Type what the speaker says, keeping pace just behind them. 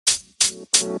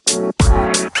Welcome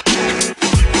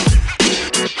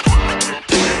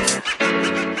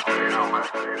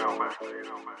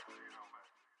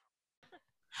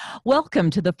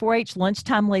to the 4-H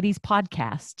Lunchtime Ladies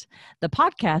podcast, the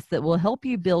podcast that will help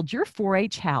you build your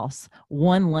 4-H house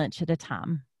one lunch at a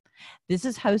time. This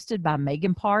is hosted by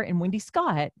Megan Parr and Wendy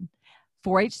Scott,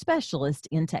 4-H specialist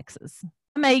in Texas.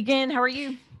 Megan, how are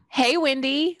you? Hey,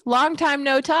 Wendy. Long time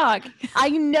no talk. I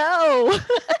know.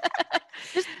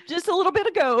 just a little bit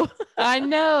ago. I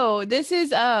know. This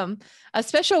is a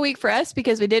special week for us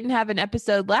because we didn't have an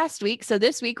episode last week. So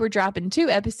this week we're dropping 2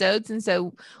 episodes. And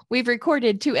so we've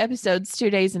recorded 2 episodes 2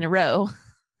 days in a row.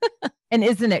 And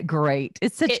isn't it great?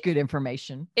 It's such good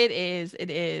information. It is. It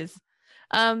is.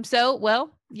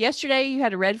 Yesterday you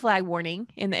had a red flag warning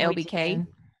in the LBK.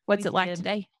 What's it like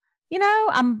today? You know,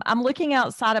 I'm looking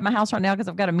outside at my house right now because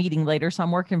I've got a meeting later. So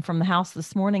I'm working from the house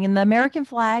this morning, and the American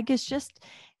flag is just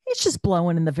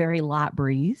blowing in the very light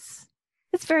breeze.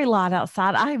 It's very light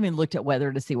outside. I haven't even looked at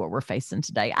weather to see what we're facing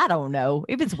today. I don't know.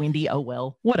 If it's windy, oh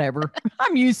well, whatever.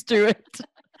 I'm used to it.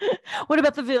 What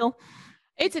about the Ville?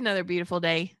 It's another beautiful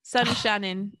day. Sun is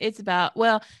shining. It's a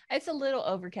little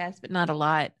overcast, but not a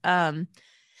lot. And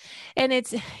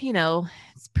it's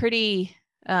pretty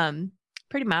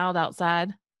mild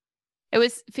outside. It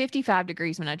was 55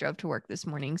 degrees when I drove to work this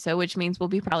morning. So, which means we'll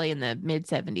be probably in the mid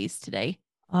 70s today.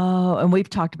 Oh, and we've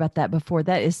talked about that before.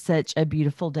 That is such a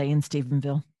beautiful day in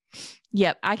Stephenville.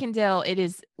 Yep. I can tell it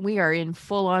is. We are in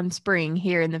full on spring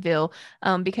here in the Ville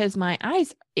because my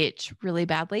eyes itch really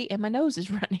badly and my nose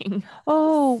is running.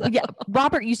 Oh, so. Yeah.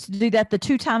 Robert used to do that the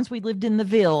 2 times we lived in the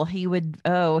Ville. He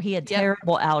had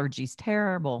terrible allergies.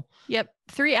 Terrible. Yep.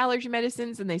 3 allergy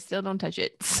medicines and they still don't touch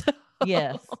it. So.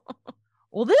 Yes.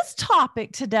 Well, this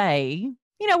topic today,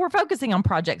 we're focusing on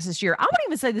projects this year. I wouldn't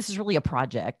even say this is really a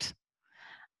project.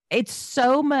 It's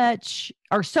so much,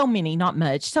 or so many, not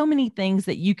much, so many things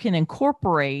that you can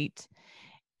incorporate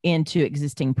into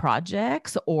existing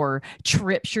projects or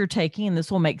trips you're taking. And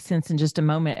this will make sense in just a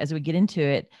moment as we get into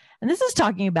it. And this is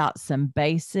talking about some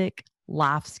basic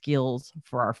life skills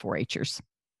for our 4-Hers.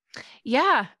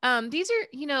 Yeah. These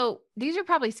are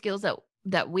probably skills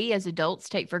that we as adults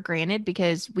take for granted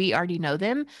because we already know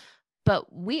them,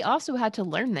 but we also had to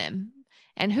learn them.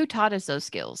 And who taught us those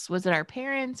skills? Was it our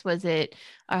parents? Was it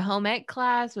a home ec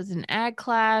class? Was it an ag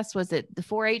class? Was it the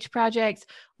 4-H projects?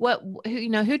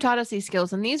 Who taught us these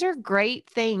skills? And these are great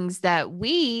things that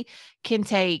we can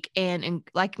take and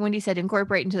like Wendy said,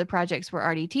 incorporate into the projects we're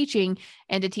already teaching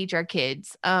and to teach our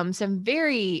kids. Some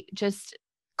very just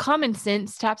common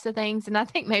sense types of things. And I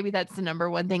think maybe that's the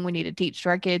number one thing we need to teach to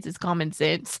our kids is common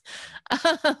sense.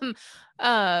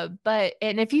 And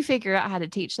if you figure out how to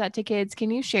teach that to kids, can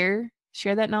you share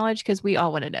that knowledge? Because we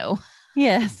all want to know.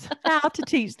 Yes, how to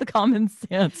teach the common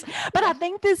sense. But I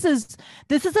think this is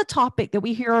a topic that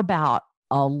we hear about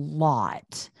a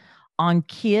lot on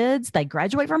kids. They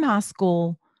graduate from high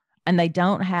school and they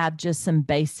don't have just some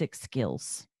basic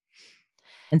skills.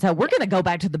 And so we're going to go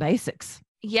back to the basics.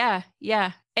 Yeah.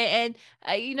 Yeah. And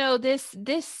this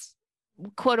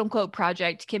quote unquote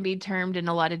project can be termed in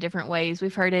a lot of different ways.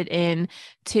 We've heard it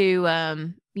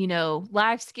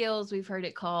life skills. We've heard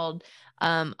it called,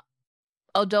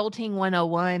 adulting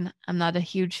 101. I'm not a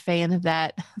huge fan of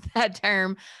that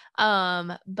term.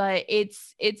 But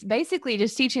it's basically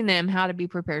just teaching them how to be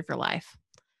prepared for life.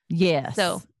 Yes.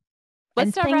 So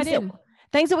let's dive right in.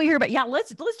 Things that we hear about. Yeah,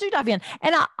 let's dive in.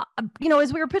 And I,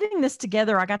 as we were putting this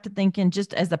together, I got to thinking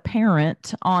just as a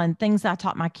parent on things I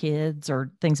taught my kids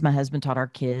or things my husband taught our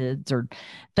kids or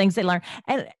things they learned.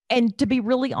 And to be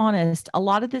really honest, a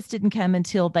lot of this didn't come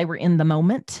until they were in the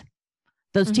moment,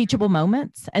 those teachable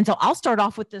moments. And so I'll start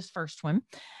off with this first one.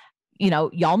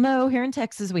 Y'all know here in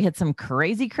Texas, we had some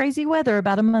crazy, crazy weather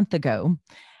about a month ago.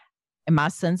 And my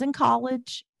son's in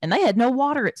college and they had no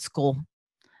water at school.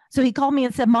 So he called me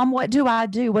and said, Mom, what do I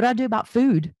do? What do I do about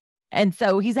food? And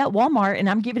so he's at Walmart and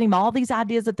I'm giving him all these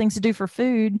ideas of things to do for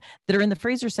food that are in the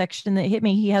freezer section that hit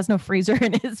me. He has no freezer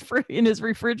in his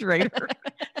refrigerator.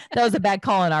 That was a bad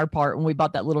call on our part when we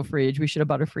bought that little fridge. We should have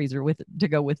bought a freezer with it to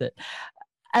go with it.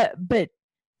 But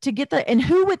to get and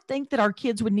who would think that our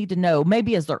kids would need to know,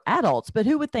 maybe as they're adults, but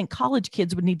who would think college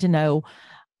kids would need to know,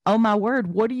 oh my word,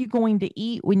 what are you going to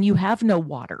eat when you have no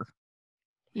water?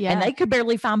 Yeah. And they could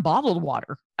barely find bottled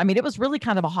water. I mean, it was really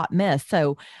kind of a hot mess.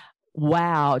 So,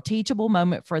 wow, teachable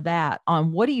moment for that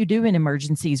on what do you do in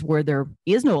emergencies where there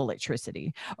is no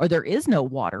electricity or there is no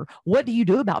water? What do you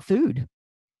do about food?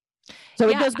 So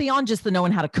it goes beyond just the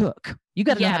knowing how to cook. You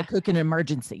got to know how to cook in an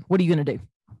emergency. What are you going to do?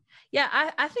 Yeah,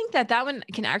 I think that one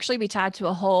can actually be tied to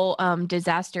a whole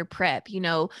disaster prep,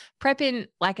 prepping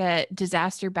like a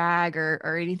disaster bag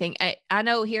or anything. I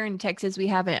know here in Texas, we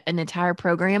have an entire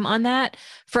program on that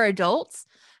for adults.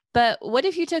 But what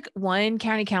if you took one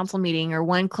county council meeting or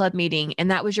one club meeting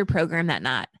and that was your program that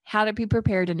night? How to be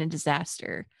prepared in a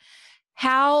disaster?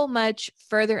 How much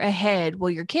further ahead will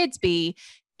your kids be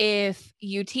if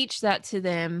you teach that to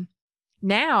them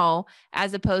now,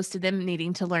 as opposed to them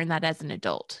needing to learn that as an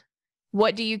adult?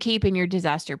 What do you keep in your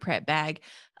disaster prep bag?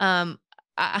 The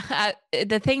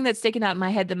thing that's sticking out in my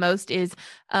head the most is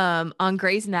on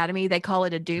Grey's Anatomy, they call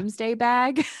it a doomsday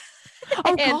bag.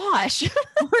 Oh gosh.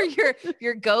 Or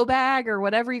your go bag or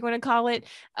whatever you want to call it.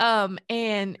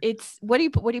 And it's what do you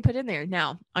put in there?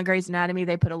 Now on Grey's Anatomy,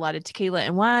 they put a lot of tequila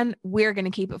and wine. We're going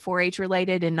to keep it 4-H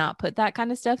related and not put that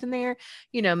kind of stuff in there.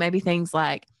 Maybe things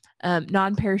like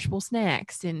non-perishable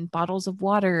snacks and bottles of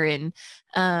water and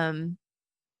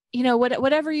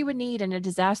whatever you would need in a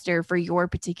disaster for your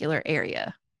particular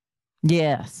area.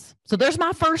 Yes. So there's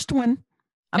my first one.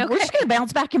 We're just going to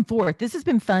bounce back and forth. This has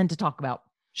been fun to talk about.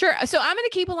 Sure. So I'm going to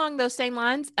keep along those same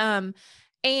lines. And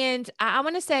I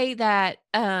want to say that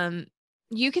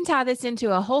you can tie this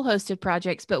into a whole host of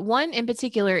projects, but one in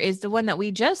particular is the one that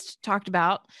we just talked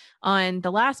about on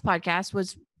the last podcast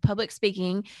was public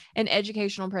speaking and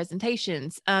educational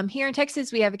presentations. Here in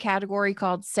Texas, we have a category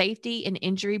called safety and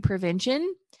injury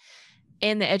prevention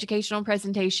in the educational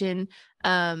presentation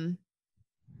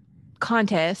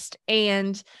contest.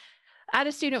 And I had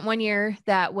a student one year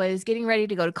that was getting ready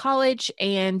to go to college,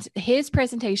 and his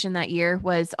presentation that year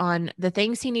was on the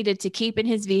things he needed to keep in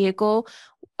his vehicle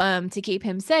to keep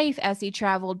him safe as he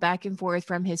traveled back and forth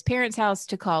from his parents' house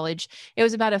to college. It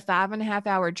was about a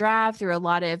 5.5-hour drive through a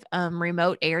lot of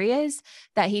remote areas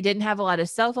that he didn't have a lot of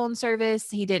cell phone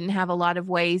service. He didn't have a lot of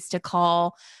ways to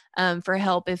call for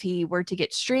help if he were to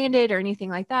get stranded or anything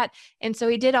like that. And so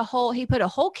he put a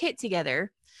whole kit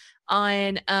together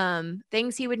on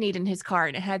things he would need in his car.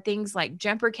 And it had things like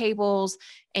jumper cables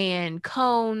and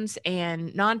cones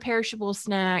and non-perishable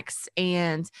snacks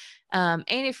and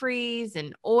antifreeze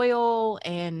and oil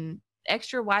and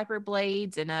extra wiper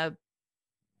blades and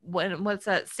what's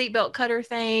that seatbelt cutter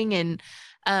thing and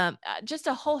just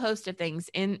a whole host of things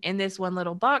in this one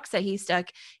little box that he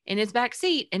stuck in his back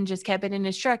seat and just kept it in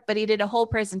his truck. But he did a whole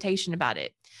presentation about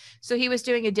it. So he was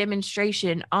doing a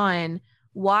demonstration on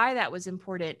why that was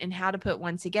important and how to put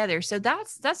one together. So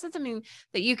that's something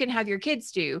that you can have your kids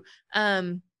do.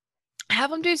 Have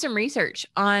them do some research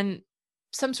on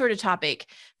some sort of topic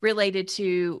related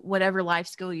to whatever life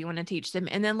skill you want to teach them,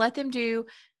 and then let them do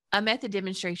a method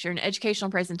demonstration, an educational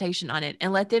presentation on it,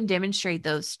 and let them demonstrate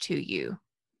those to you.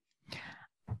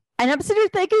 And I'm sitting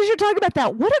thinking as you're talking about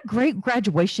that, what a great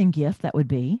graduation gift that would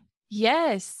be.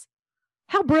 Yes.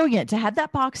 How brilliant to have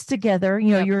that box together,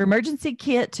 Yep. Your emergency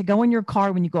kit to go in your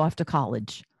car when you go off to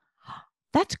college.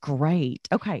 That's great.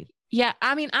 Okay. Yeah.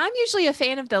 I mean, I'm usually a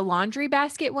fan of the laundry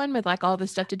basket one with like all the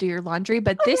stuff to do your laundry,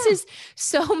 but this is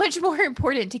so much more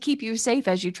important to keep you safe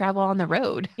as you travel on the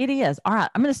road. It is. All right.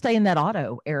 I'm going to stay in that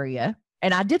auto area.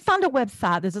 And I did find a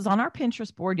website. This is on our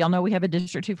Pinterest board. Y'all know we have a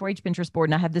District 2 4-H Pinterest board,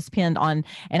 and I have this pinned on,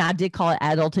 and I did call it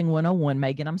Adulting 101,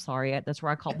 Megan. I'm sorry. That's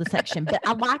where I called the section. But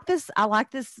I like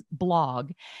this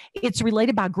blog. It's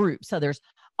related by group. So there's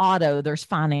auto, there's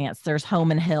finance, there's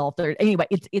home and health. Anyway,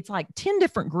 it's like 10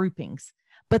 different groupings.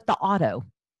 But the auto,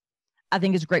 I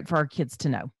think, is great for our kids to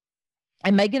know.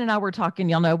 And Megan and I were talking,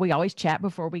 y'all know we always chat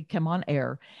before we come on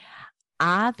air.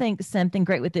 I think something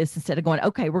great with this, instead of going,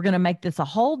 okay, we're going to make this a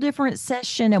whole different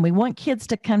session and we want kids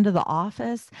to come to the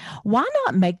office. Why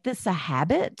not make this a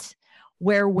habit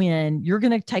where when you're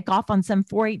going to take off on some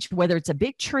 4-H, whether it's a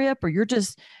big trip or you're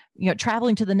just,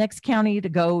 traveling to the next county to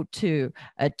go to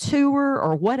a tour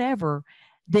or whatever,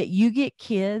 that you get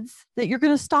kids that you're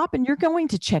going to stop and you're going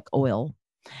to check oil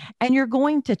and you're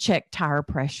going to check tire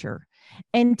pressure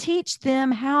and teach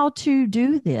them how to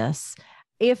do this.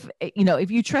 If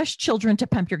you trust children to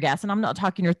pump your gas, and I'm not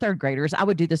talking your third graders, I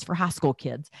would do this for high school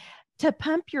kids, to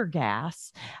pump your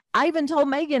gas. I even told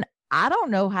Megan, I don't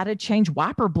know how to change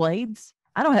wiper blades.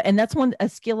 And that's a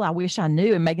skill I wish I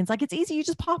knew. And Megan's like, it's easy. You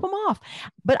just pop them off.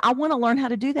 But I want to learn how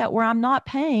to do that where I'm not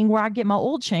paying, where I get my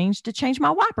oil changed to change my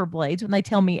wiper blades when they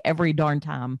tell me every darn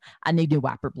time I need new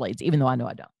wiper blades, even though I know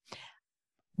I don't.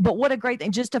 But what a great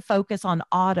thing just to focus on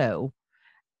auto.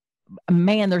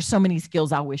 Man, there's so many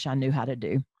skills I wish I knew how to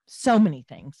do. So many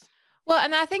things. Well,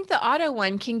 and I think the auto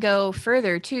one can go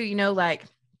further too, like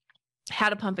how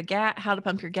to pump your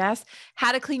gas,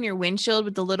 how to clean your windshield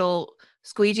with the little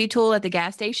squeegee tool at the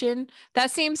gas station.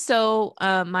 That seems so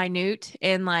minute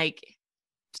and like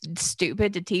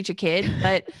stupid to teach a kid,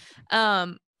 but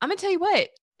I'm gonna tell you what,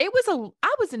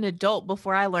 I was an adult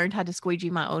before I learned how to squeegee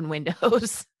my own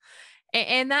windows.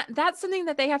 And that's something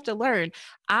that they have to learn.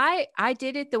 I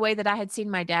did it the way that I had seen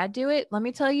my dad do it. Let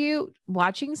me tell you,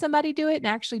 watching somebody do it and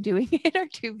actually doing it are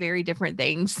two very different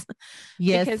things.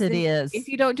 Yes, Because it is. if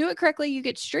you don't do it correctly, you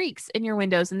get streaks in your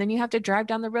windows, and then you have to drive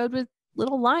down the road with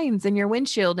little lines in your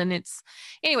windshield. And it's,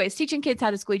 anyways, teaching kids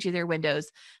how to squeegee their windows.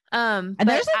 And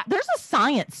there's a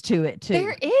science to it too.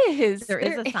 There is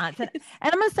a science. And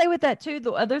I'm going to say with that too,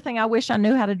 the other thing I wish I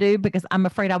knew how to do, because I'm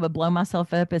afraid I would blow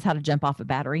myself up, is how to jump off a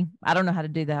battery. I don't know how to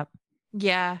do that.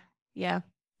 Yeah. Yeah.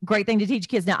 Great thing to teach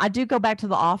kids. Now I do go back to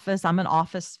The Office. I'm an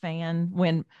Office fan.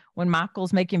 When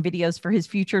Michael's making videos for his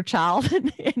future child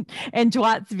and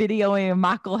Dwight's videoing, and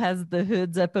Michael has the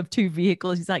hoods up of two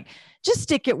vehicles. He's like, just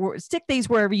stick these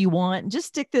wherever you want. Just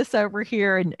stick this over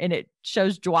here. And it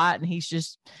shows Dwight, and he's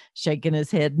just shaking his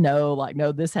head.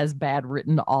 No, this has bad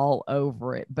written all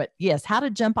over it. But yes, how to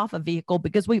jump off a vehicle,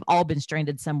 because we've all been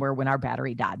stranded somewhere when our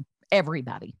battery died.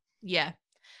 Everybody. Yeah.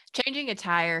 Changing a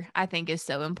tire, I think, is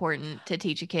so important to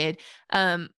teach a kid.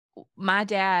 My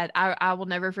dad, I will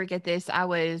never forget this. I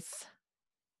was,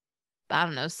 I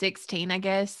don't know, 16, I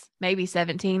guess, maybe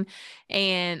 17.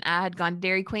 And I had gone to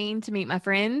Dairy Queen to meet my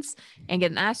friends and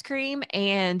get an ice cream.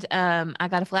 And I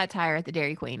got a flat tire at the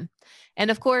Dairy Queen. And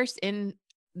of course, in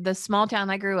the small town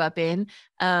I grew up in,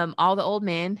 all the old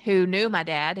men who knew my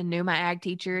dad and knew my ag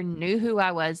teacher and knew who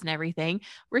I was and everything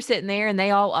were sitting there, and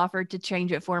they all offered to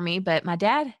change it for me. But my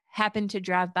dad happened to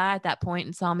drive by at that point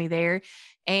and saw me there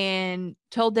and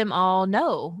told them all,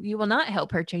 no, you will not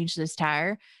help her change this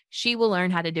tire. She will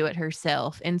learn how to do it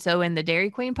herself. And so in the Dairy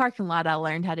Queen parking lot, I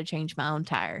learned how to change my own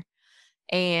tire.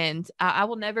 And I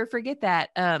will never forget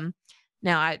that.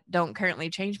 Now, I don't currently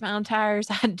change my own tires.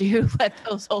 I do let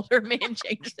those older men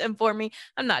change them for me.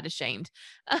 I'm not ashamed.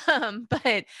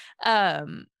 But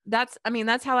that's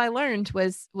how I learned,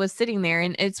 was sitting there.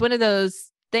 And it's one of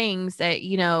those things that,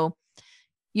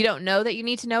 you don't know that you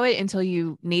need to know it until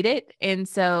you need it. And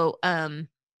so,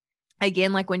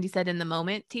 again, like Wendy said, in the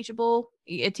moment,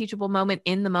 a teachable moment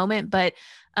in the moment, but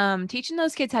teaching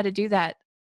those kids how to do that,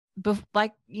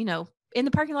 in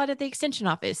the parking lot at the extension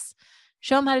office.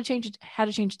 Show them how to change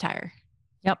a tire.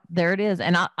 Yep, there it is.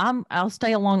 And I'll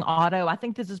stay along auto. I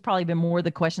think this has probably been more of the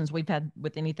questions we've had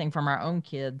with anything from our own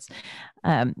kids.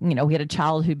 We had a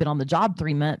child who'd been on the job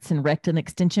 3 months and wrecked an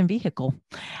extension vehicle,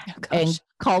 and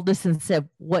called us and said,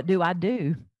 "What do I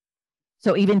do?"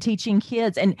 So even teaching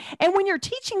kids, and when you're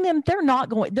teaching them, they're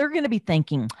going to be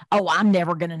thinking, "Oh, I'm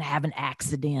never going to have an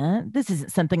accident. This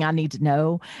isn't something I need to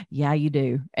know." Yeah, you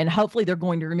do. And hopefully they're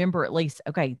going to remember at least,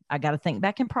 okay, I got to think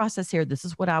back and process here. This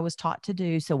is what I was taught to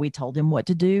do. So we told him what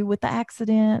to do with the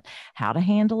accident, how to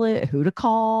handle it, who to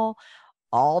call,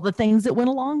 all the things that went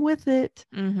along with it.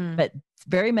 Mm-hmm. But it's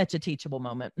very much a teachable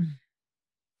moment.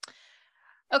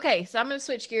 Okay, so I'm going to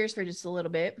switch gears for just a little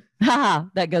bit.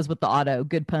 That goes with the auto.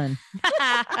 Good pun.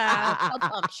 I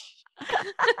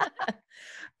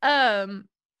want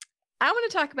to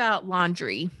talk about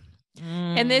laundry.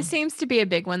 And this seems to be a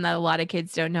big one that a lot of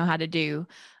kids don't know how to do.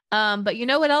 But you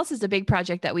know what else is a big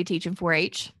project that we teach in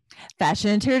 4-H? Fashion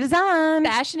interior design.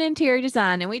 Fashion interior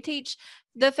design. And we teach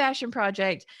the fashion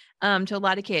project to a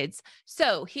lot of kids.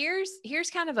 So here's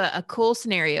kind of a cool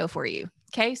scenario for you.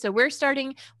 Okay, so we're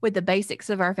starting with the basics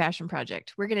of our fashion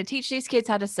project. We're going to teach these kids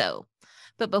how to sew.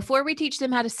 But before we teach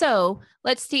them how to sew,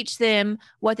 let's teach them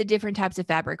what the different types of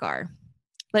fabric are.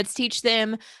 Let's teach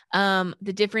them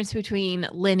the difference between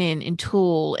linen and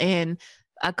tulle and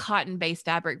a cotton-based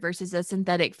fabric versus a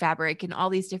synthetic fabric and all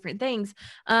these different things.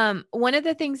 One of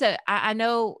the things that I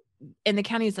know in the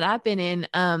counties that I've been in,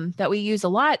 that we use a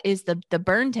lot is the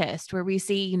burn test, where we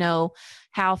see,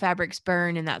 how fabrics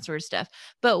burn and that sort of stuff.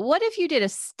 But what if you did a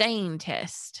stain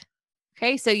test?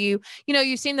 Okay. So you've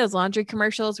seen those laundry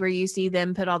commercials where you see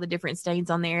them put all the different stains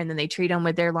on there, and then they treat them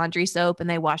with their laundry soap and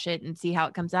they wash it and see how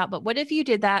it comes out. But what if you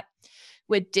did that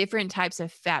with different types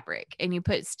of fabric, and you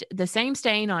put the same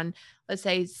stain on, let's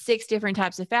say, 6 different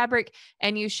types of fabric,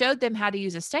 and you showed them how to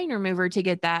use a stain remover to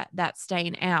get that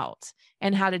stain out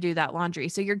and how to do that laundry.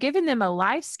 So you're giving them a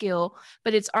life skill,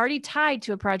 but it's already tied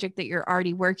to a project that you're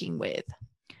already working with.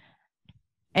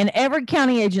 And every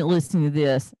county agent listening to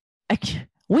this,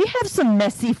 we have some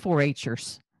messy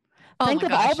 4-Hers. Think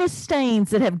of all the stains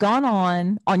that have gone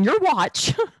on your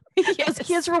watch. Yes. Those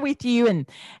kids were with you.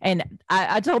 And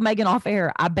I told Megan off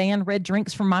air, I banned red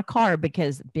drinks from my car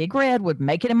because Big Red would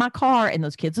make it in my car and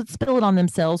those kids would spill it on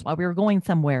themselves while we were going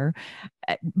somewhere.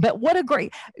 But what a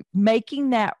great,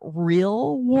 making that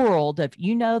real world of,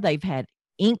 they've had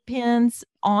ink pens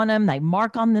on them. They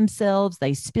mark on themselves.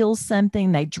 They spill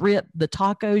something. They drip the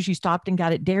tacos you stopped and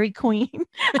got at Dairy Queen.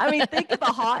 I mean, think of the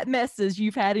hot messes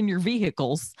you've had in your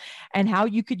vehicles and how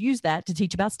you could use that to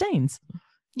teach about stains.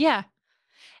 Yeah.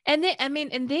 And then,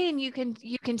 and then you can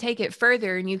take it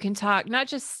further and you can talk not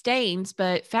just stains,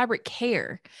 but fabric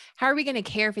care. How are we going to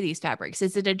care for these fabrics?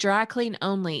 Is it a dry clean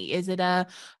only? Is it a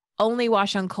only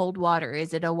wash on cold water?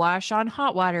 Is it a wash on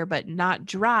hot water, but not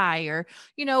dry? Or,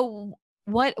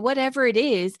 whatever it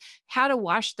is, how to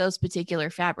wash those particular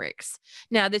fabrics.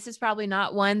 Now, this is probably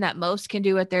not one that most can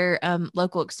do at their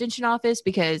local extension office,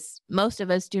 because most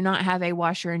of us do not have a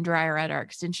washer and dryer at our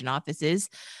extension offices.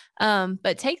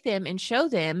 But take them and show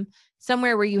them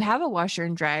somewhere where you have a washer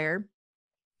and dryer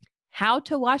how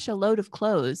to wash a load of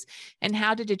clothes and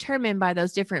how to determine by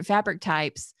those different fabric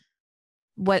types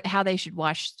how they should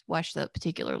wash the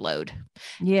particular load.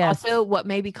 Yeah. Also, what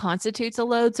maybe constitutes a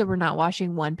load, so we're not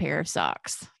washing one pair of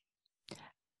socks.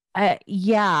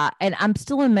 Yeah. And I'm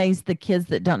still amazed the kids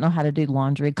that don't know how to do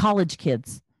laundry, college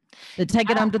kids that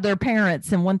take it home to their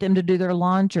parents and want them to do their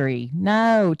laundry.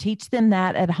 No, teach them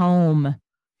that at home.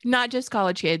 Not just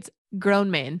college kids, grown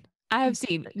men. I have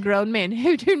seen grown men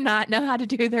who do not know how to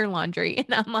do their laundry.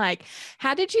 And I'm like,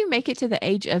 how did you make it to the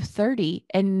age of 30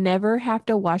 and never have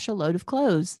to wash a load of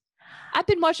clothes? I've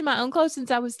been washing my own clothes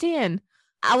since I was 10.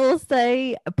 I will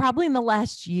say probably in the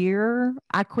last year,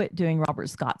 I quit doing Robert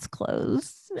Scott's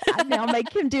clothes. I now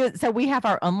make him do it. So we have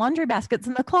our own laundry baskets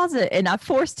in the closet, and I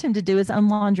forced him to do his own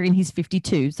laundry, and he's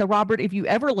 52. So Robert, if you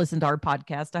ever listen to our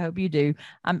podcast, I hope you do.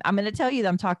 I'm going to tell you that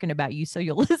I'm talking about you, so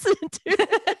you'll listen to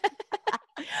it.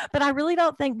 But I really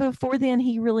don't think before then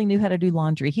he really knew how to do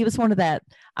laundry. He was one of that,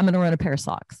 I'm going to run a pair of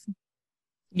socks.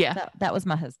 Yeah. That was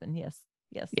my husband. Yes.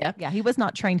 Yeah. Yeah. He was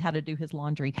not trained how to do his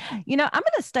laundry. I'm going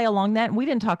to stay along that. And we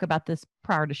didn't talk about this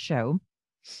prior to show.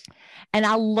 And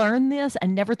I learned this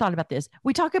and never thought about this.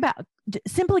 We talk about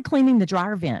simply cleaning the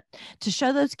dryer vent to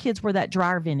show those kids where that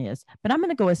dryer vent is. But I'm going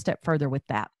to go a step further with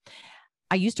that.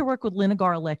 I used to work with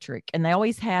Linagar Electric, and they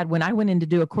always had, when I went in to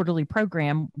do a quarterly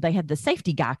program, they had the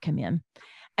safety guy come in.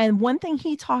 And one thing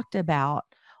he talked about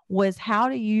was how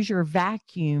to use your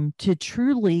vacuum to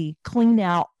truly clean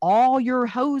out all your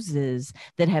hoses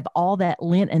that have all that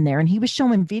lint in there. And he was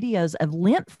showing videos of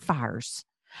lint fires.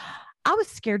 I was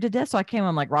scared to death. So I came,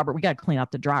 I'm like, Robert, we got to clean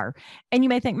out the dryer. And you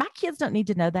may think my kids don't need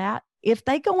to know that. If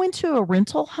they go into a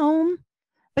rental home,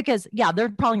 because they're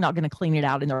probably not going to clean it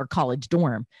out in their college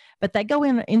dorm, but they go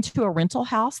into a rental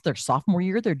house, their sophomore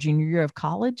year, their junior year of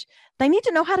college, they need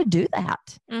to know how to do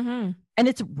that. Mm-hmm. And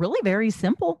it's really very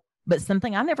simple, but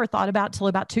something I never thought about till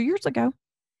about 2 years ago.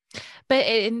 But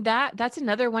that's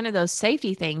another one of those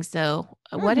safety things, though.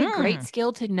 What a great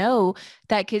skill to know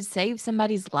that could save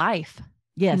somebody's life.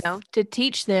 Yes. To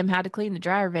teach them how to clean the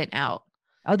dryer vent out.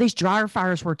 Oh, these dryer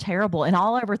fires were terrible. And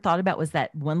all I ever thought about was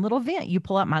that one little vent you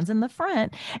pull out. Mine's in the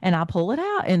front, and I pull it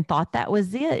out and thought that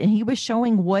was it. And he was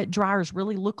showing what dryers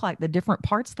really look like, the different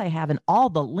parts they have, and all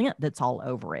the lint that's all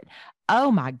over it.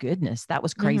 Oh my goodness. That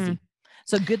was crazy. Mm-hmm.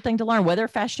 So good thing to learn, whether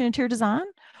fashion interior design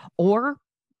or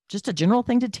just a general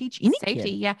thing to teach any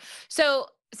safety. Kid. Yeah. So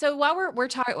while we're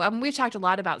talking, we've talked a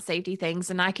lot about safety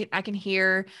things, and I can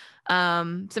hear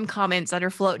some comments that are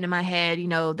floating in my head,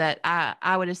 that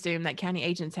I would assume that county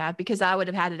agents have, because I would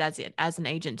have had it as an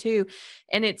agent too.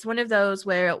 And it's one of those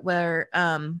where there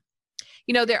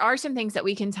are some things that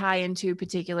we can tie into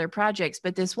particular projects,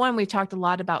 but this one, we've talked a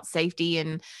lot about safety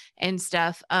and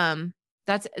stuff.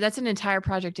 That's an entire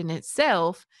project in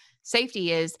itself.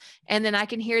 Safety is, and then I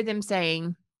can hear them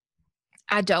saying,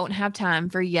 I don't have time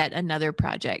for yet another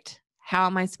project. How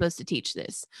am I supposed to teach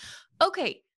this?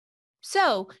 Okay.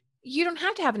 So you don't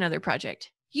have to have another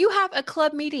project. You have a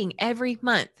club meeting every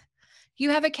month.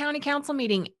 You have a county council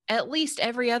meeting at least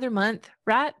every other month,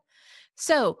 right?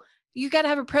 So you got to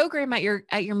have a program at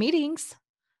your meetings.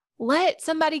 Let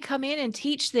somebody come in and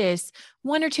teach this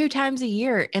 1 or 2 times a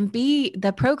year and be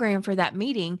the program for that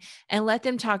meeting, and let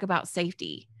them talk about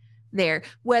safety there,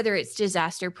 whether it's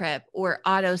disaster prep or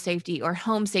auto safety or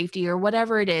home safety or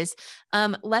whatever it is.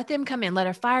 Let them come in, let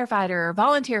a firefighter or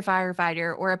volunteer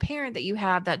firefighter or a parent that you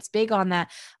have that's big on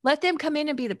that, let them come in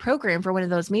and be the program for one of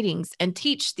those meetings and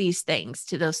teach these things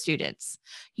to those students.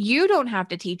 You don't have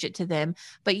to teach it to them,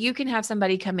 but you can have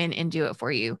somebody come in and do it for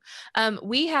you.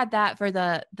 We had that for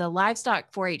the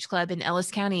livestock 4-H club in Ellis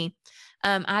County.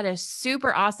 I had a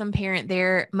super awesome parent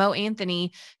there, Mo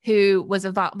Anthony, who was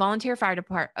a volunteer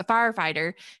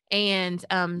firefighter, and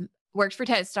worked for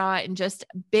TxDOT and just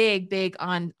big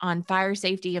on fire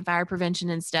safety and fire prevention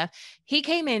and stuff. He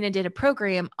came in and did a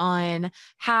program on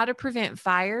how to prevent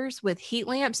fires with heat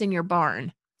lamps in your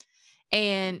barn.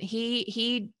 and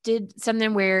he did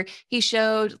something where he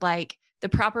showed like the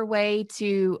proper way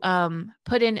to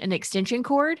put in an extension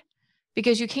cord,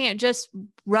 because you can't just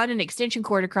run an extension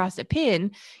cord across a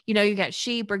pin. You know, you got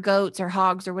sheep or goats or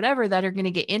hogs or whatever that are going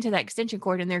to get into that extension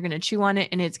cord, and they're going to chew on it,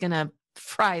 and it's going to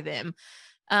fry them.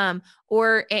 And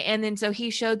then so he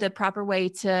showed the proper way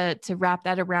to wrap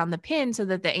that around the pin so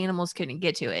that the animals couldn't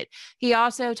get to it. He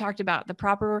also talked about the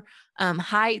proper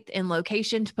height and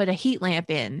location to put a heat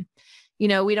lamp in. You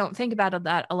know, we don't think about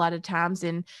that a lot of times.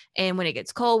 And when it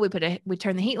gets cold, we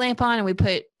turn the heat lamp on and we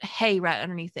put hay right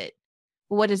underneath it.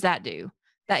 Well, what does that do?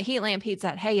 That heat lamp heats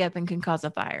that hay up and can cause a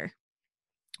fire,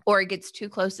 or it gets too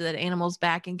close to that animal's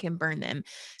back and can burn them.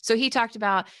 So he talked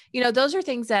about, you know, those are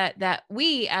things that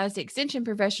we as the extension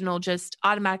professional just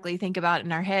automatically think about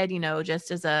in our head, you know,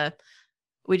 just as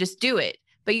we just do it.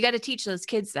 But you got to teach those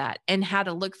kids that, and how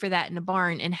to look for that in a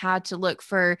barn, and how to look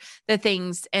for the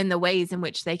things and the ways in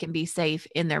which they can be safe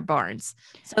in their barns.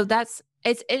 So and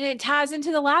it ties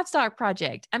into the livestock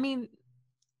project. I mean,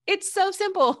 it's so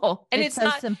simple, and it's so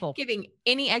not simple, giving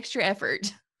any extra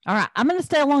effort. All right. I'm going to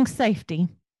stay along safety.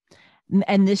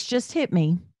 And this just hit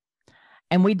me.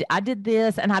 And I did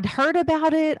this, and I'd heard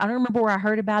about it. I don't remember where I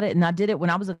heard about it. And I did it when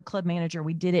I was a club manager.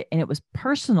 We did it, and it was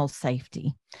personal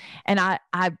safety. And I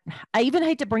even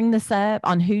hate to bring this up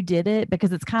on who did it,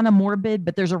 because it's kind of morbid,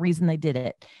 but there's a reason they did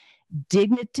it.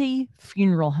 Dignity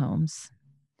Funeral Homes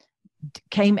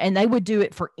came, and they would do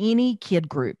it for any kid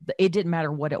group. It didn't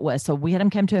matter what it was. So we had them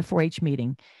come to a 4-H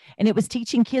meeting, and it was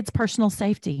teaching kids personal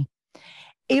safety.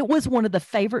 It was one of the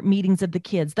favorite meetings of the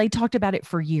kids. They talked about it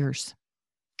for years.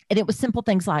 And it was simple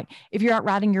things like, if you're out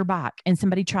riding your bike and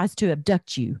somebody tries to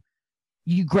abduct you,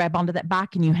 you grab onto that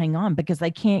bike and you hang on, because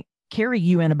they can't carry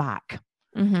you in a bike.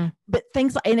 Mm-hmm. But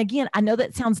things like, and again, I know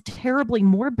that sounds terribly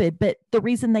morbid, but the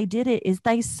reason they did it is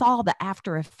they saw the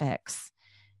after effects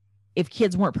if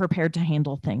kids weren't prepared to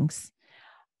handle things.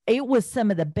 It was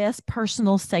some of the best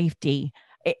personal safety.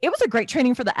 It was a great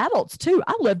training for the adults too.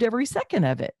 I loved every second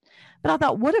of it. But I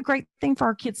thought, what a great thing for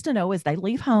our kids to know as they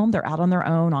leave home, they're out on their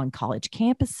own on college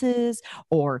campuses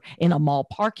or in a mall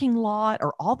parking lot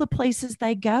or all the places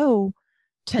they go,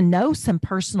 to know some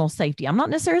personal safety. I'm not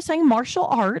necessarily saying martial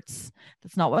arts.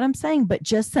 That's not what I'm saying, but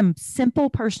just some simple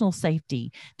personal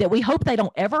safety that we hope they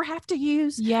don't ever have to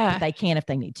use. Yeah. But they can if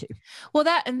they need to. Well,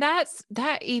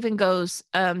 that even goes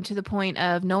to the point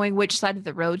of knowing which side of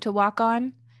the road to walk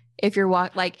on. If you're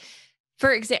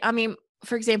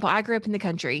for example, I grew up in the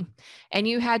country, and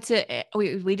you had to,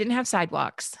 we didn't have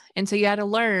sidewalks. And so you had to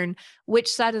learn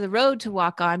which side of the road to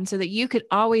walk on so that you could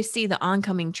always see the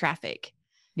oncoming traffic.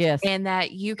 Yes. And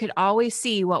that you could always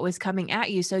see what was coming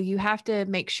at you. So you have to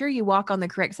make sure you walk on the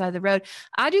correct side of the road.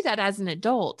 I do that as an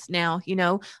adult now, you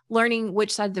know, learning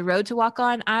which side of the road to walk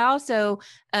on. I also,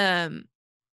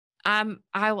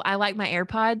 I like my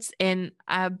AirPods, and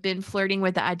I've been flirting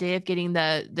with the idea of getting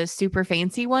the super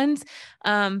fancy ones.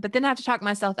 But then I have to talk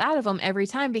myself out of them every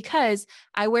time, because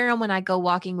I wear them when I go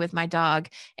walking with my dog,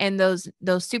 and those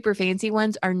super fancy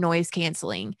ones are noise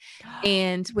canceling.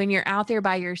 And when you're out there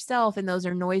by yourself and those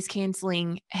are noise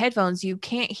canceling headphones, you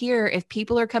can't hear if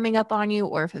people are coming up on you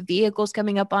or if a vehicle's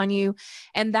coming up on you.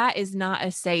 And that is not a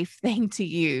safe thing to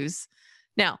use.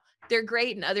 Now, they're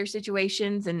great in other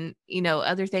situations and, you know,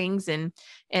 other things and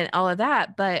all of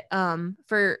that. But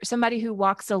for somebody who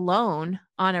walks alone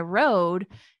on a road,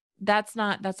 that's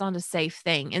not a safe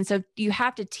thing. And so you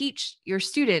have to teach your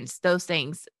students those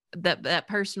things, that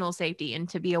personal safety, and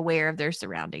to be aware of their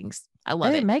surroundings. I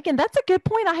love it. Megan, that's a good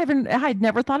point. I had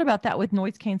never thought about that with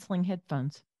noise canceling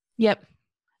headphones. Yep.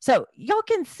 So y'all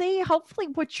can see hopefully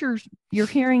what you're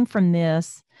hearing from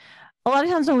this. A lot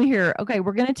of times when we hear, okay,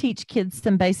 we're going to teach kids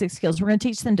some basic skills. We're going to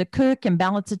teach them to cook and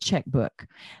balance a checkbook.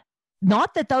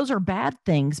 Not that those are bad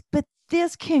things, but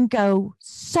this can go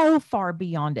so far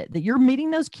beyond it, that you're meeting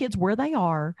those kids where they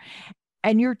are,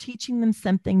 and you're teaching them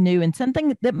something new and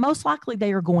something that most likely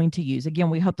they are going to use. Again,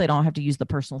 we hope they don't have to use the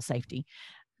personal safety,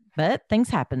 but things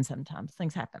happen sometimes.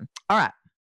 Things happen. All right.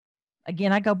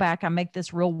 Again, I go back, I make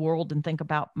this real world and think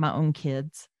about my own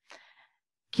kids.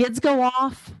 Kids go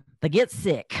off, they get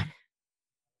sick.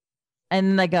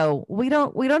 And they go, we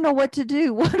don't know what to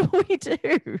do. What do we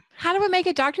do? How do we make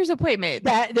a doctor's appointment?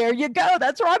 There you go.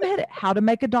 That's where I'm headed. How to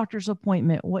make a doctor's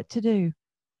appointment. What to do.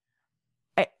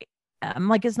 I'm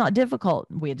like, it's not difficult.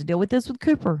 We had to deal with this with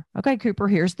Cooper. Okay, Cooper,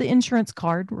 here's the insurance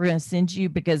card. We're going to send you,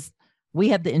 because we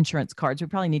have the insurance cards. We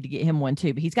probably need to get him one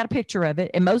too, but he's got a picture of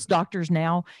it. And most doctors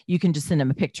now, you can just send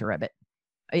him a picture of it.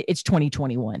 It's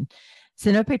 2021.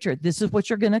 Send him a picture. This is what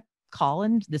you're going to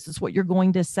calling. This is what you're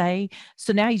going to say.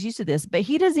 So now he's used to this, but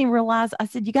he doesn't even realize. I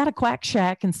said, you got a Quack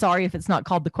Shack. And sorry if it's not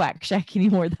called the Quack Shack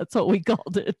anymore. That's what we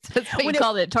called it. That's what you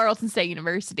called it, Tarleton State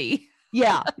University.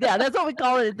 Yeah. That's what we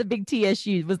called it at the big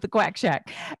TSU, was the Quack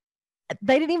Shack.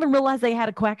 They didn't even realize they had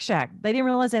a Quack Shack. They didn't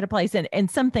realize they had a place.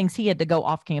 And some things he had to go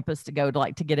off campus to go to,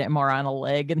 like, to get an MRI on a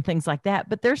leg and things like that.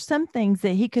 But there's some things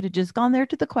that he could have just gone there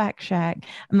to the Quack Shack.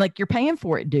 I'm like, you're paying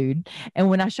for it, dude. And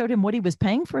when I showed him what he was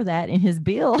paying for that in his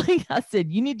bill, I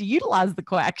said, you need to utilize the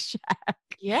Quack Shack.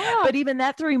 Yeah. But even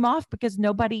that threw him off because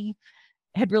nobody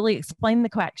had really explained the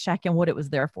Quack Shack and what it was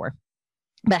there for.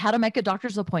 But how to make a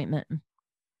doctor's appointment.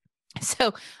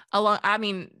 So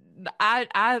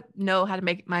I know how to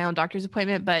make my own doctor's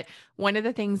appointment, but one of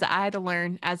the things that I had to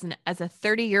learn as a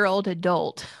 30-year-old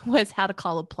adult was how to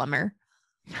call a plumber.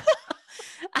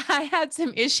 I had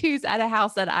some issues at a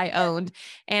house that I owned,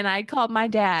 and I called my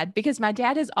dad because my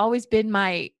dad has always been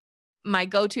my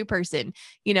go-to person.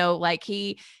 You know, like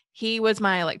he was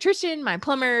my electrician, my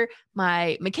plumber,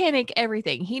 my mechanic,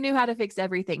 everything. He knew how to fix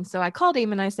everything. So I called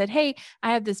him and I said, hey,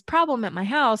 I have this problem at my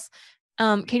house.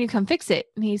 Can you come fix it?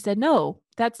 And he said, no,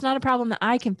 that's not a problem that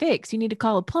I can fix. You need to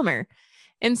call a plumber.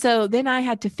 And so then I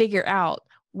had to figure out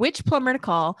which plumber to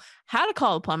call, how to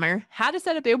call a plumber, how to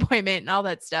set up the appointment and all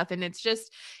that stuff. And it's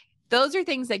just, those are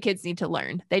things that kids need to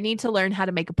learn. They need to learn how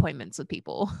to make appointments with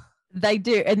people. They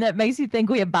do. And that makes you think.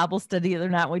 We have Bible study the other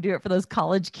night. We do it for those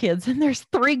college kids. And there's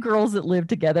 3 girls that live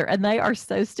together and they are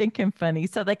so stinking funny.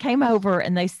 So they came over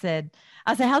and they said,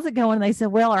 I said, how's it going? And they said,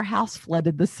 well, our house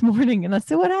flooded this morning. And I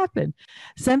said, what happened?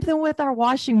 Something with our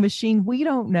washing machine. We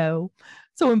don't know.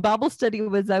 So when Bible study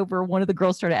was over, one of the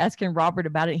girls started asking Robert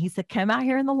about it. He said, come out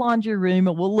here in the laundry room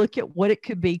and we'll look at what it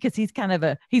could be. Cause he's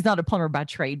he's not a plumber by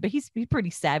trade, but he's pretty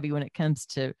savvy when it comes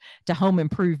to home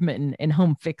improvement and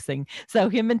home fixing. So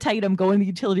him and Tatum go in the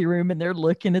utility room and they're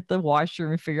looking at the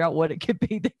washer and figure out what it could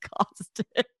be that caused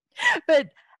it. But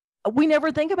we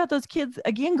never think about those kids,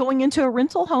 again, going into a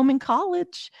rental home in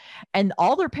college and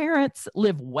all their parents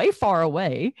live way far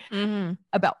away. Mm-hmm.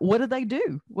 About what do they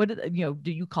do?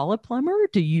 Do you call a plumber?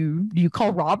 Do you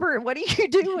call Robert? What do you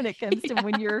do when it comes to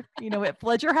when you're, it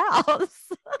floods your house?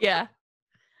 Yeah.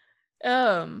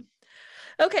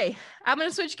 Okay. I'm going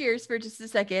to switch gears for just a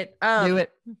second. Do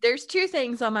it. There's 2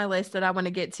 things on my list that I want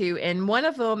to get to. And one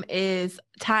of them is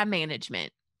time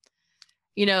management.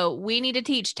 We need to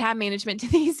teach time management to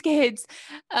these kids.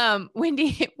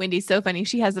 Wendy's so funny.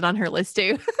 She has it on her list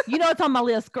too. It's on my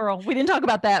list, girl. We didn't talk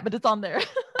about that, but it's on there.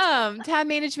 Time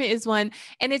management is one,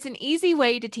 and it's an easy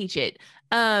way to teach it.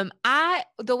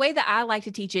 The way that I like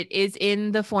to teach it is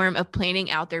in the form of planning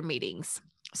out their meetings.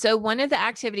 So one of the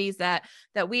activities that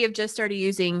we have just started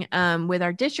using with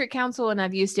our district council, and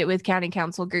I've used it with county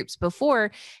council groups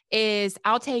before, is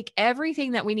I'll take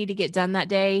everything that we need to get done that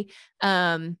day,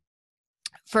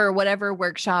 for whatever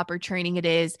workshop or training it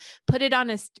is, put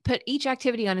each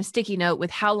activity on a sticky note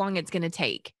with how long it's going to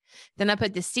take. Then I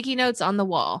put the sticky notes on the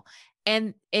wall,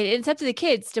 and it's up to the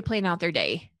kids to plan out their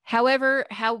day.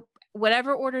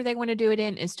 Whatever order they want to do it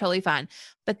in is totally fine,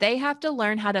 but they have to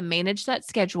learn how to manage that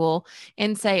schedule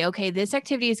and say, okay, this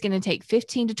activity is going to take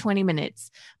 15 to 20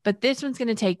 minutes, but this one's going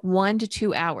to take 1 to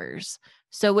 2 hours.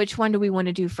 So which one do we want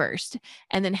to do first?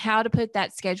 And then how to put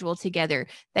that schedule together.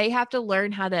 They have to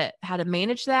learn how to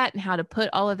manage that and how to put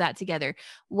all of that together.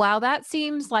 While that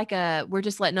seems like we're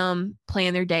just letting them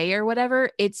plan their day or whatever,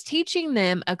 it's teaching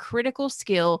them a critical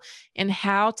skill in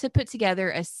how to put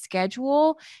together a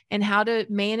schedule and how to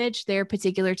manage their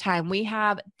particular time. We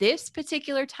have this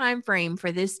particular time frame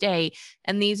for this day,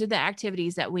 and these are the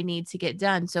activities that we need to get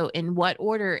done. So in what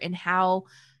order and how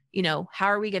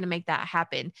are we going to make that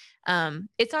happen?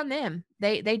 It's on them.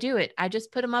 They do it. I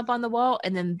just put them up on the wall,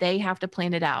 and then they have to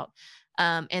plan it out.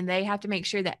 And they have to make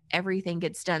sure that everything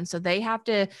gets done. So they have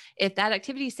to, if that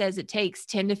activity says it takes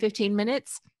 10 to 15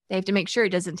 minutes, they have to make sure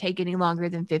it doesn't take any longer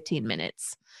than 15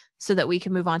 minutes so that we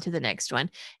can move on to the next one.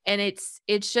 And it's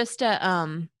just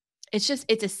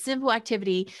a simple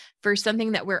activity for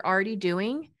something that we're already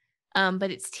doing.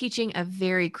 But it's teaching a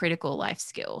very critical life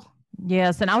skill.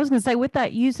 Yes. And I was going to say, with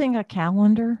that, using a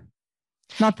calendar,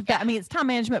 not that, it's time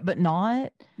management, but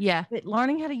not. Yeah. But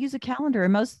learning how to use a calendar.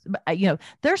 And most,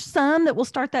 there's some that will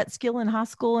start that skill in high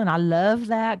school. And I love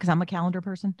that because I'm a calendar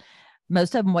person.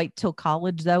 Most of them wait till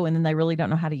college though. And then they really don't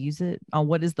know how to use it.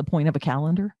 What is the point of a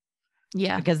calendar?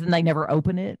 Yeah. Because then they never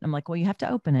open it. I'm like, well, you have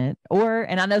to open it.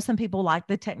 And I know some people like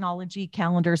the technology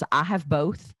calendars. I have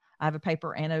both. I have a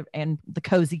paper and the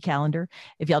cozy calendar.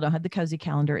 If y'all don't have the cozy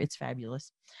calendar, it's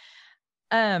fabulous.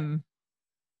 All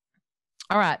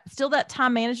right. Still that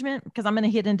time management, because I'm going to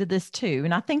hit into this too.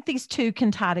 And I think these 2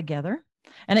 can tie together.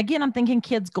 And again, I'm thinking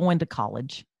kids going to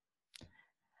college.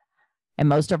 And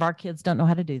most of our kids don't know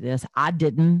how to do this. I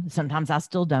didn't. Sometimes I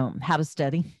still don't. How to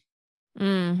study.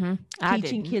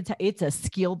 Teaching kids, it's a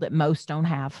skill that most don't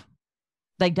have.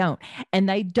 They don't. And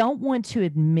they don't want to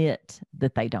admit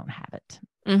that they don't have it.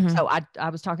 So I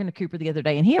was talking to Cooper the other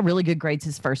day, and he had really good grades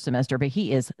his first semester, but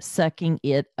he is sucking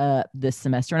it up this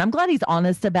semester. And I'm glad he's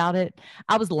honest about it.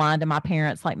 I was lying to my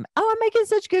parents like, oh, I'm making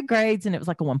such good grades. And it was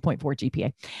like a 1.4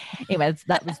 GPA. Anyways,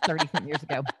 that was 30 something years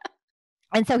ago.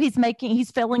 And so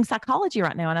he's failing psychology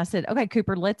right now. And I said, okay,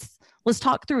 Cooper, let's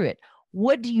talk through it.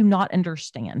 What do you not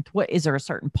understand? What is there a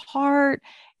certain part?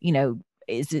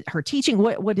 Is it her teaching?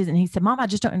 What is it? And he said, Mom, I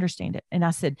just don't understand it. And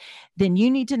I said, then you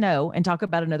need to know and talk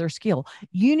about another skill.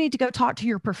 You need to go talk to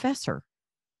your professor.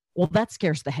 Well, that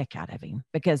scares the heck out of him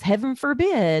because heaven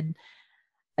forbid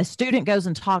a student goes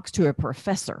and talks to a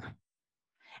professor.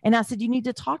 And I said, you need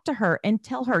to talk to her and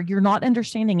tell her you're not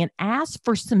understanding and ask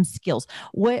for some skills.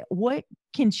 What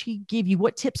can she give you?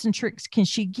 What tips and tricks can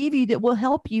she give you that will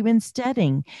help you in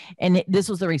studying? And this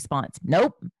was the response.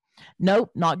 Nope,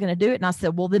 not going to do it. And I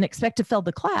said, well, then expect to fail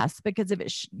the class because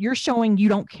if you're showing you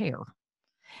don't care,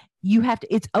 you have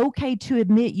to, it's okay to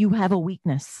admit you have a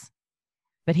weakness,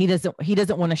 but he doesn't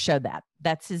want to show that.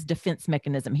 That's his defense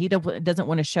mechanism. He doesn't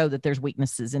want to show that there's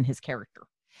weaknesses in his character.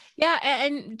 Yeah.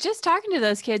 And just talking to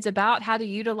those kids about how to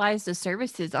utilize the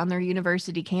services on their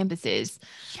university campuses.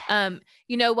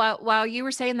 While you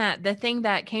were saying that, the thing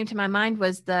that came to my mind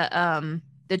was the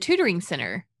tutoring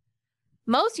center.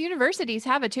 Most universities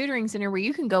have a tutoring center where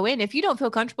you can go in. If you don't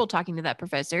feel comfortable talking to that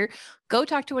professor, go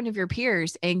talk to one of your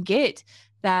peers and get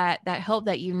that help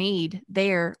that you need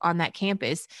there on that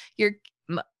campus.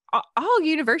 All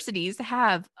universities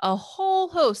have a whole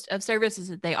host of services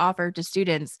that they offer to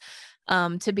students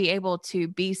to be able to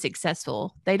be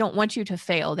successful. They don't want you to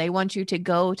fail. They want you to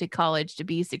go to college to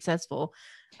be successful.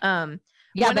 They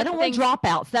don't want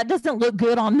dropouts. That doesn't look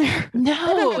good on their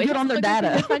good on their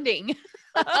data. Funding.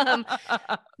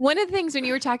 One of the things when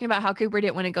you were talking about how Cooper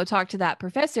didn't want to go talk to that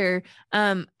professor,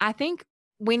 I think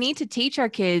we need to teach our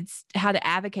kids how to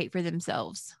advocate for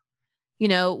themselves.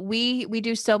 We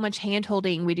do so much hand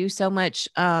holding. We do so much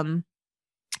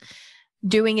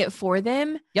doing it for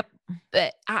them. Yep.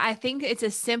 But I think it's a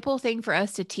simple thing for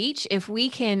us to teach. If we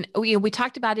can, we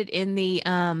talked about it in the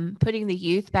putting the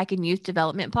youth back in youth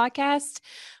development podcast,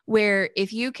 where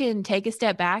if you can take a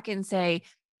step back and say,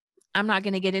 I'm not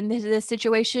going to get into this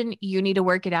situation. You need to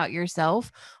work it out yourself,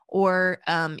 or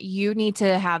you need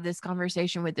to have this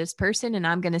conversation with this person. And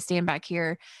I'm going to stand back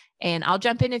here and I'll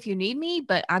jump in if you need me,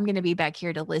 but I'm going to be back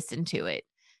here to listen to it.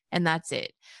 And that's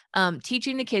it.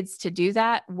 Teaching the kids to do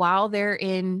that while they're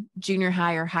in junior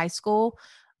high or high school,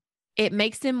 it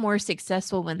makes them more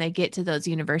successful when they get to those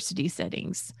university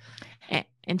settings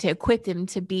and to equip them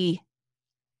to be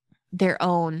their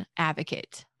own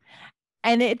advocate.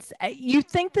 And you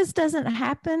think this doesn't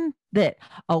happen, that,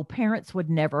 parents would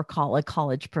never call a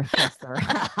college professor.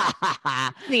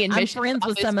 I'm friends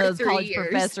with some of those college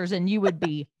professors, and you would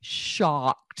be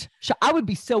shocked. I would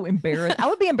be so embarrassed. I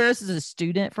would be embarrassed as a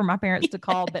student for my parents to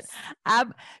call, but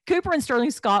Cooper and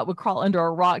Sterling Scott would crawl under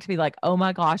a rock to be like, oh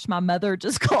my gosh, my mother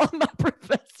just called my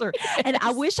professor. And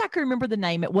I wish I could remember the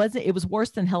name. It was worse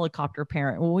than helicopter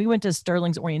parent. When we went to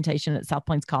Sterling's orientation at South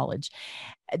Plains College,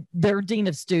 their dean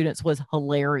of students was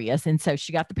hilarious. And so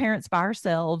she got the parents by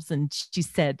ourselves, and she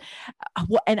said,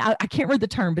 and I can't remember the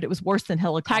term, but it was worse than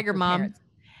helicopter Tiger mom. Parents.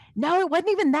 No, it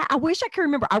wasn't even that. I wish I could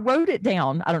remember. I wrote it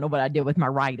down. I don't know what I did with my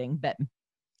writing, but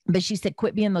she said,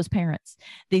 quit being those parents.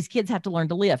 These kids have to learn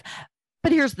to live.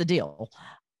 But here's the deal.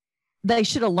 They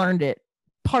should have learned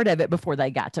part of it before they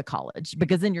got to college,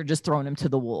 because then you're just throwing them to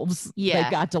the wolves. Yeah.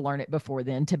 They've got to learn it before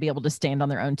then to be able to stand on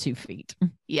their own 2 feet.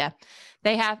 Yeah,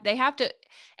 they have to.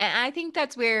 And I think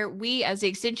that's where we as the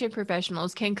extension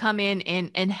professionals can come in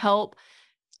and help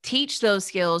teach those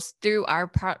skills through our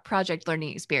project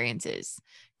learning experiences.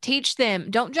 Teach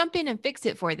them, don't jump in and fix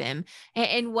it for them.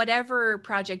 And whatever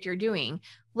project you're doing,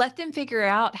 let them figure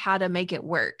out how to make it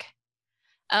work.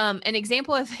 An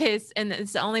example of this, and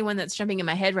it's the only one that's jumping in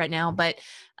my head right now, but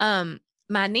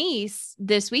my niece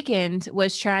this weekend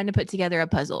was trying to put together a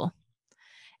puzzle.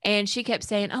 And she kept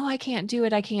saying, oh, I can't do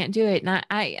it. I can't do it. And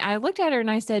I looked at her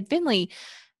and I said, Finley,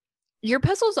 your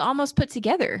puzzle's almost put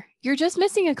together. You're just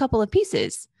missing a couple of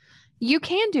pieces. You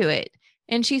can do it.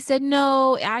 And she said,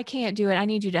 no, I can't do it. I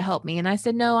need you to help me. And I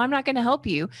said, no, I'm not going to help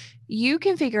you. You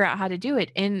can figure out how to do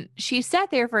it. And she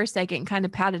sat there for a second and kind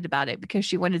of pouted about it because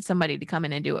she wanted somebody to come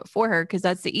in and do it for her, because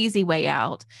that's the easy way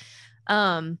out.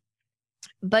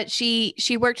 But she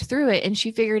worked through it and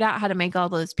she figured out how to make all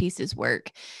those pieces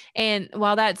work. And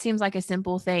while that seems like a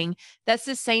simple thing, that's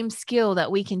the same skill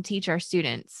that we can teach our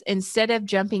students. Instead of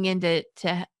jumping into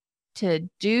to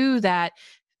do that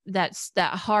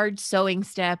hard sewing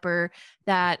step, or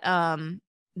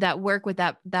that work with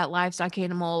that livestock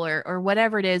animal, or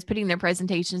whatever it is, putting their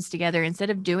presentations together, instead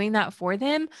of doing that for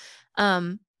them,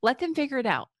 let them figure it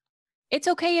out. It's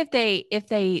okay if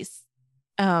they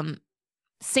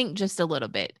sink just a little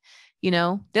bit.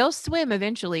 They'll swim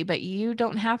eventually, but you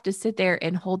don't have to sit there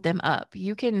and hold them up.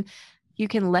 You can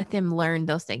let them learn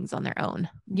those things on their own.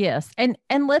 Yes. And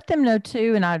let them know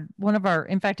too. And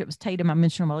in fact, it was Tatum I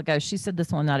mentioned a while ago. She said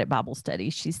this one night at Bible study.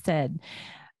 She said,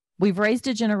 we've raised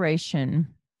a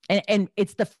generation, and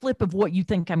it's the flip of what you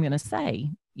think I'm going to say.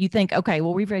 You think, okay,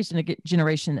 well, we've raised a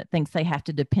generation that thinks they have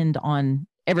to depend on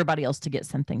everybody else to get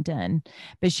something done.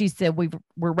 But she said,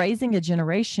 we're raising a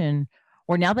generation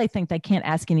where now they think they can't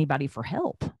ask anybody for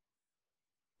help.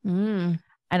 And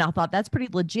I thought that's pretty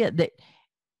legit, that,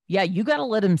 yeah, you got to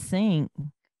let them sing,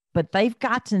 but they've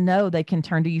got to know they can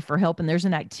turn to you for help. And there's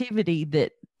an activity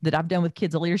that I've done with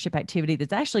kids, a leadership activity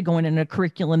that's actually going in a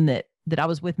curriculum that I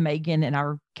was with Megan and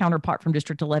our counterpart from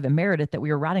District 11, Meredith, that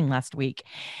we were writing last week.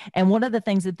 And one of the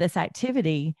things that this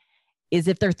activity is,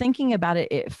 if they're thinking about it,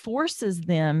 it forces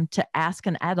them to ask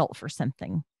an adult for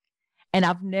something. And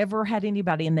I've never had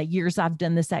anybody in the years I've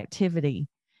done this activity,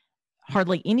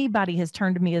 hardly anybody has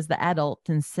turned to me as the adult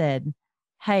and said,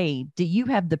 hey, do you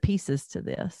have the pieces to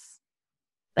this?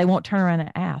 They won't turn around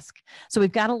and ask. So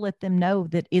we've got to let them know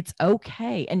that it's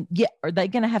okay. And are they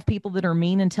going to have people that are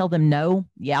mean and tell them no?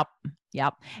 Yep.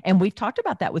 And we've talked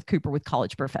about that with Cooper, with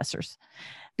college professors,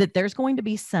 that there's going to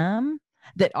be some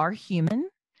that are human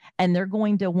and they're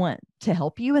going to want to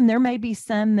help you. And there may be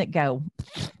some that go,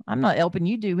 I'm not helping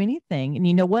you do anything. And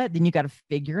you know what? Then you got to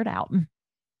figure it out.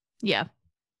 Yeah.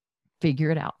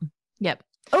 Figure it out. Yep.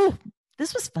 Oh,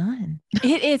 this was fun.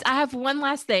 It is. I have one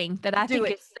last thing that I think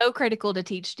is so critical to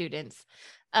teach students.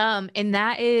 And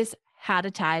that is how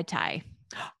to tie a tie.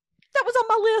 That was on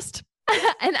my list.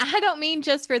 And I don't mean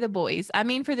just for the boys. I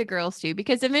mean for the girls too,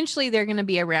 because eventually they're going to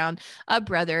be around a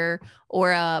brother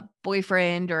or a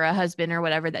boyfriend or a husband or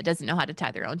whatever that doesn't know how to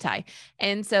tie their own tie.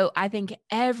 And so I think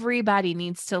everybody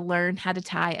needs to learn how to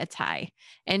tie a tie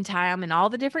and tie them in all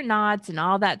the different knots and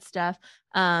all that stuff.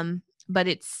 But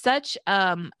it's such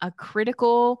a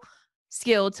critical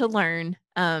skill to learn.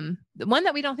 The one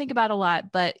that we don't think about a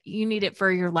lot, but you need it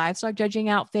for your livestock judging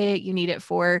outfit. You need it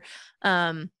for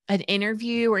an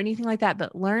interview or anything like that,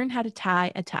 but learn how to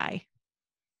tie a tie.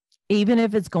 Even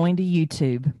if it's going to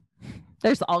YouTube,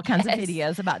 there's all kinds of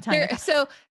videos about tying.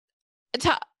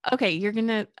 Okay, you're going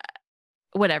to,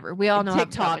 whatever. We all know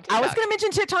TikTok. I was going to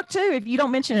mention TikTok too. If you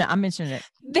don't mention it, I'm mentioning it.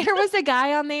 There was a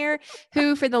guy on there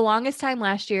who for the longest time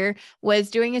last year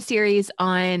was doing a series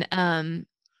on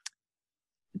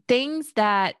things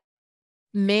that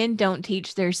men don't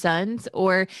teach their sons,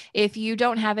 or if you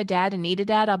don't have a dad and need a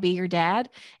dad, I'll be your dad.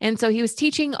 And so he was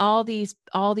teaching all these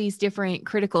different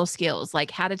critical skills, like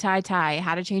how to tie a tie,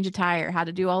 how to change a tire, how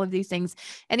to do all of these things.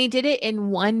 And he did it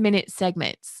in 1-minute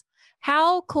segments.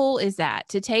 How cool is that,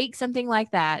 to take something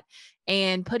like that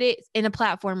and put it in a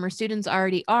platform where students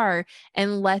already are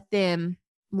and let them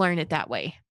learn it that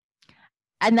way?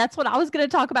 And that's what I was going to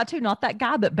talk about too. Not that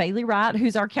guy, but Bailey Wright,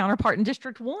 who's our counterpart in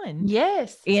District 1.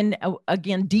 Yes. In,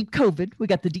 again, deep COVID. We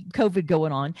got the deep COVID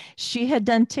going on. She had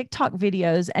done TikTok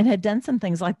videos and had done some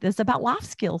things like this about life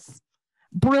skills.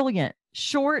 Brilliant,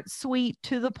 short, sweet,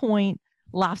 to the point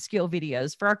life skill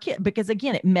videos for our kids. Because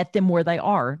again, it met them where they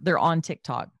are. They're on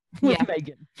TikTok. Yeah,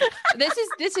 Megan.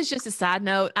 This is just a side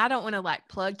note. I don't want to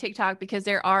plug TikTok because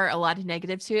there are a lot of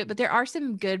negatives to it, but there are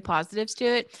some good positives to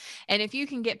it. And if you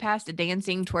can get past the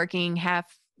dancing, twerking,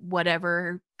 half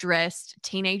whatever dressed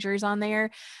teenagers on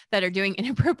there that are doing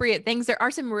inappropriate things, there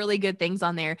are some really good things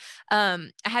on there. I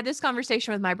had this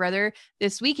conversation with my brother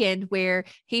this weekend where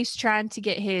he's trying to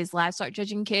get his livestock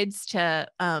judging kids to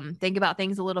think about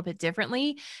things a little bit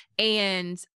differently.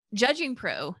 And Judging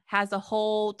Pro has a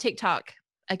whole TikTok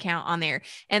account on there,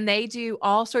 and they do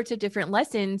all sorts of different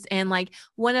lessons. And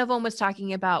one of them was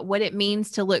talking about what it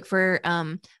means to look for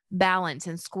balance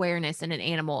and squareness in an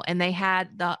animal. And they had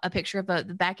a picture of the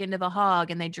back end of a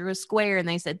hog, and they drew a square, and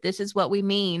they said, this is what we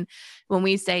mean when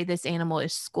we say this animal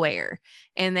is square.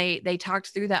 And they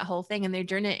talked through that whole thing, and they're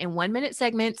doing it in 1-minute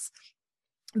segments.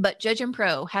 But Judging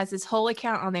Pro has this whole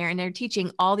account on there, and they're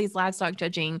teaching all these livestock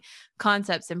judging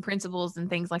concepts and principles and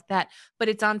things like that. But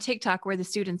it's on TikTok where the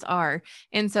students are.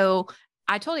 And so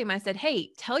I told him, I said, hey,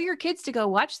 tell your kids to go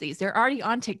watch these. They're already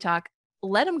on TikTok.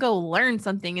 Let them go learn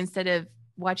something instead of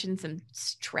watching some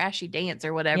trashy dance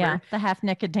or whatever. Yeah, the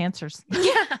half-naked dancers.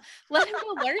 Yeah, let them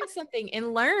go learn something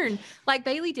and learn like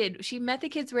Bailey did. She met the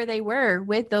kids where they were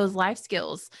with those life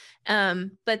skills.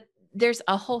 But there's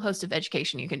a whole host of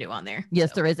education you can do on there.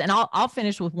 Yes, there is. And I'll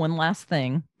finish with one last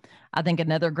thing. I think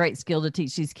another great skill to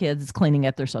teach these kids is cleaning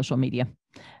up their social media.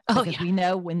 Because we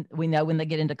know when they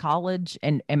get into college,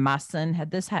 and my son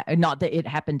had this, not that it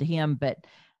happened to him, but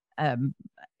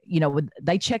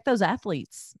they check those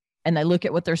athletes and they look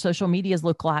at what their social medias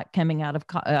look like coming out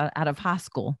of high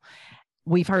school.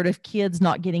 We've heard of kids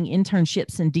not getting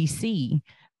internships in DC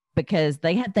because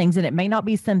they had things, and it may not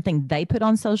be something they put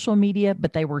on social media,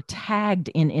 but they were tagged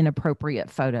in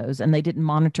inappropriate photos and they didn't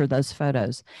monitor those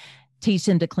photos. Teach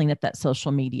them to clean up that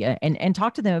social media and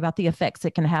talk to them about the effects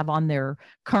it can have on their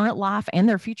current life and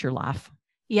their future life.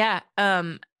 Yeah.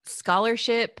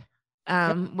 Scholarship.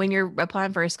 When you're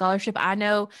applying for a scholarship, I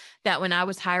know that when I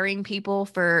was hiring people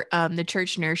for the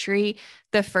church nursery,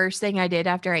 the first thing I did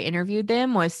after I interviewed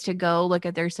them was to go look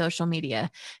at their social media.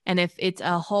 And if it's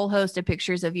a whole host of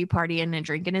pictures of you partying and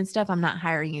drinking and stuff, I'm not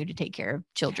hiring you to take care of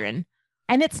children.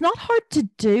 And it's not hard to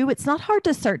do. It's not hard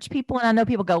to search people. And I know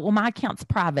people go, well, my account's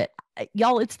private.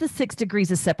 Y'all, it's the 6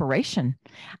 degrees of separation.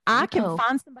 I can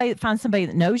find somebody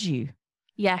that knows you.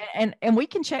 Yeah. And we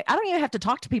can check. I don't even have to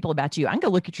talk to people about you. I can go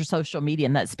look at your social media,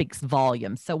 and that speaks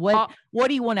volumes. So what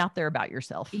do you want out there about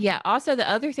yourself? Yeah. Also, the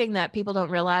other thing that people don't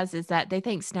realize is that they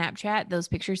think Snapchat, those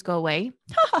pictures go away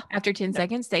after 10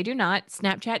 seconds. They do not.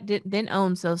 Snapchat then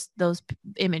owns those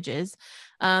images,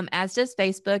 as does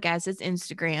Facebook, as does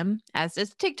Instagram, as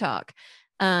does TikTok.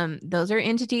 Those are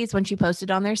entities. Once you post it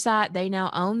on their site, they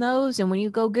now own those. And when you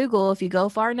go Google, if you go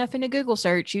far enough into Google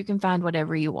search, you can find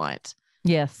whatever you want.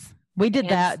 Yes. We did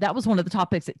that. That was one of the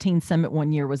topics at Teen Summit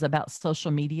one year, was about social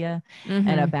media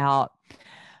and about,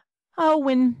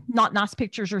 when not nice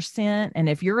pictures are sent. And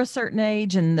if you're a certain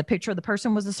age and the picture of the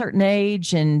person was a certain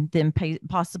age, and then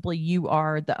possibly you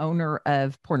are the owner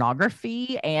of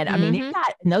pornography. And I mean,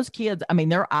 and those kids, I mean,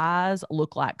 their eyes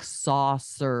look like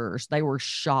saucers. They were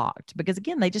shocked because,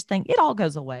 again, they just think it all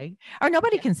goes away, or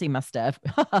nobody can see my stuff.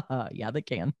 Yeah, they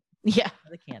can. Yeah,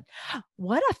 they can.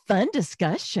 What a fun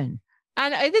discussion.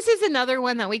 And this is another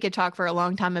one that we could talk for a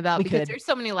long time about, because there's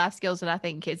so many life skills that I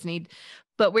think kids need,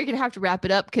 but we're going to have to wrap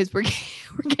it up because we're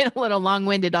getting a little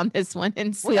long-winded on this one.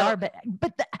 And so, we are,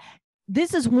 but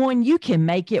this is one you can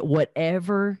make it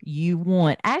whatever you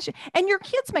want. And your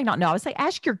kids may not know. I would say,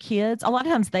 ask your kids. A lot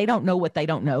of times they don't know what they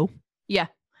don't know. Yeah.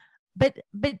 But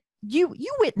you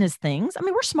witness things. I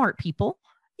mean, we're smart people.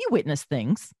 You witness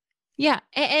things. Yeah.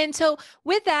 And so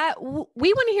with that,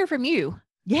 we want to hear from you.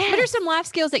 Yeah. What are some life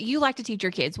skills that you like to teach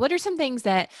your kids? What are some things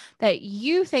that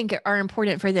you think are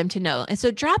important for them to know? And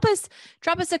so drop us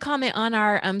a comment on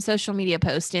our social media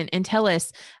post and tell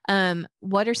us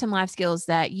what are some life skills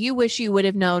that you wish you would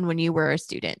have known when you were a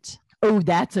student. Oh,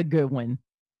 that's a good one.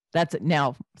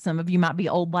 Now, some of you might be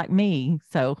old like me,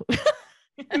 so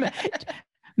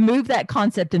move that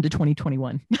concept into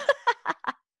 2021.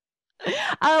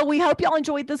 We hope y'all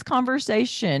enjoyed this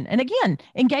conversation. And again,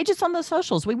 engage us on the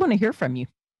socials. We want to hear from you.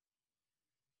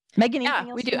 Megan, anything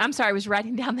else? We do. I'm sorry. I was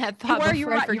writing down that thought. You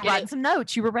were writing some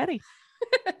notes. You were ready.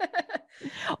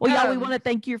 Well, y'all, we want to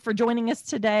thank you for joining us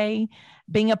today,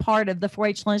 being a part of the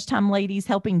 4-H Lunchtime Ladies,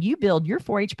 helping you build your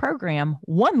 4-H program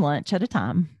one lunch at a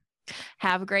time.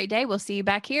 Have a great day. We'll see you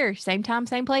back here. Same time,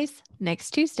 same place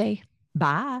next Tuesday.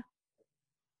 Bye.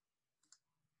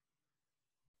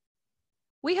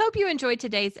 We hope you enjoyed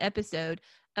today's episode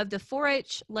of the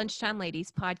 4-H Lunchtime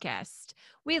Ladies podcast.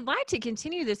 We'd like to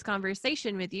continue this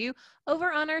conversation with you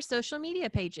over on our social media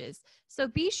pages. So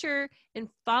be sure and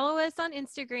follow us on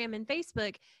Instagram and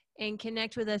Facebook and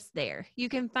connect with us there. You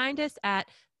can find us at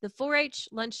the 4-H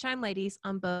Lunchtime Ladies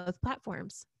on both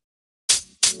platforms.